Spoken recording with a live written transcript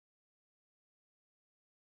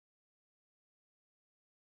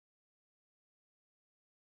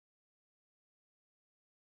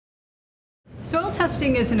Soil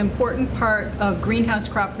testing is an important part of greenhouse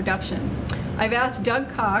crop production. I've asked Doug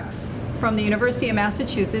Cox from the University of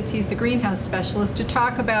Massachusetts, he's the greenhouse specialist, to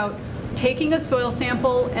talk about taking a soil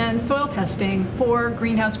sample and soil testing for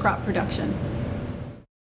greenhouse crop production.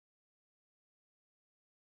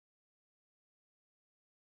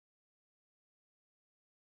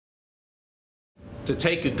 To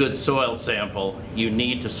take a good soil sample, you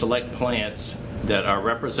need to select plants that are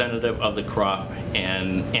representative of the crop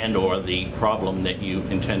and or the problem that you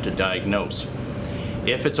intend to diagnose.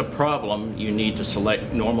 If it's a problem, you need to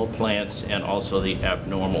select normal plants and also the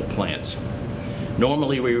abnormal plants.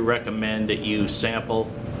 Normally we recommend that you sample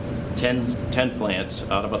 10 plants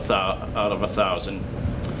out of 1,000,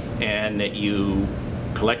 and that you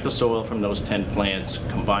collect the soil from those 10 plants,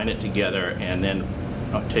 combine it together, and then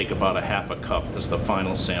take about a half a cup as the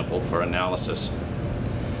final sample for analysis.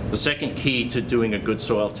 The second key to doing a good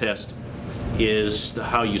soil test is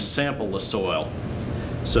how you sample the soil.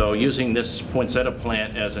 So using this poinsettia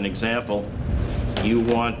plant as an example, you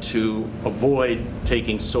want to avoid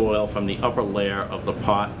taking soil from the upper layer of the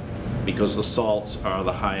pot because the salts are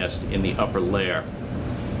the highest in the upper layer.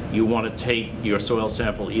 You want to take your soil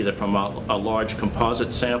sample either from a large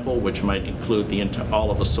composite sample, which might include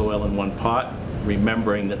all of the soil in one pot,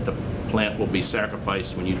 remembering that the plant will be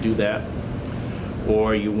sacrificed when you do that,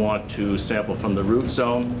 or you want to sample from the root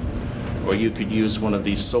zone, or you could use one of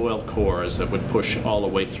these soil cores that would push all the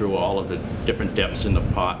way through all of the different depths in the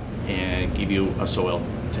pot and give you a soil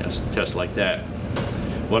test like that.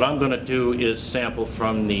 What I'm going to do is sample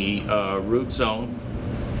from the root zone,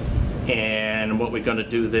 and what we're going to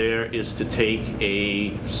do there is to take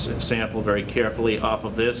a sample very carefully off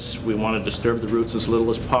of this. We want to disturb the roots as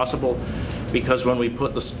little as possible, because when we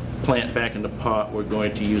put this plant back in the pot, we're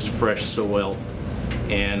going to use fresh soil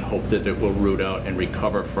and hope that it will root out and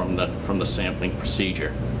recover from the sampling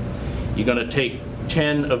procedure. You're going to take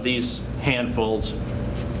 10 of these handfuls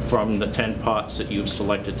from the 10 pots that you've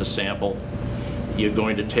selected to sample. You're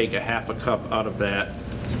going to take a half a cup out of that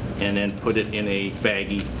and then put it in a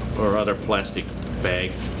baggie or other plastic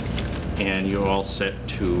bag, and you're all set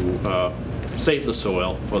to save the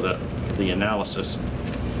soil for the analysis.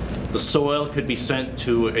 The soil could be sent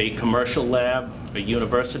to a commercial lab, a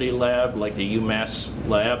university lab like the UMass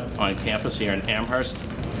lab on campus here in Amherst,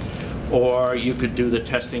 or you could do the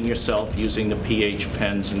testing yourself using the pH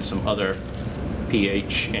pens and some other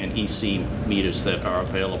pH and EC meters that are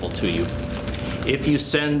available to you. If you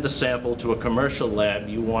send the sample to a commercial lab,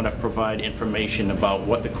 you want to provide information about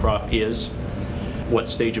what the crop is, what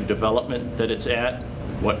stage of development that it's at,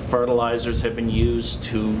 what fertilizers have been used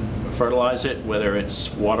to fertilize it, whether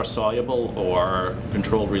it's water soluble or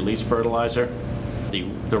controlled release fertilizer,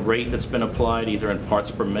 the rate that's been applied either in parts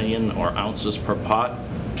per million or ounces per pot,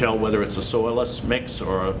 tell whether it's a soilless mix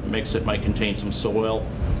or a mix that might contain some soil,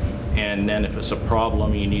 and then if it's a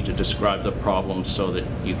problem, you need to describe the problem so that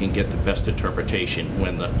you can get the best interpretation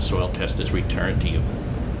when the soil test is returned to you.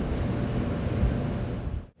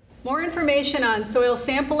 More information on soil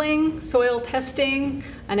sampling, soil testing,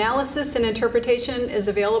 analysis, and interpretation is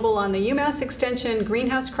available on the UMass Extension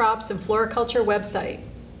Greenhouse Crops and Floriculture website.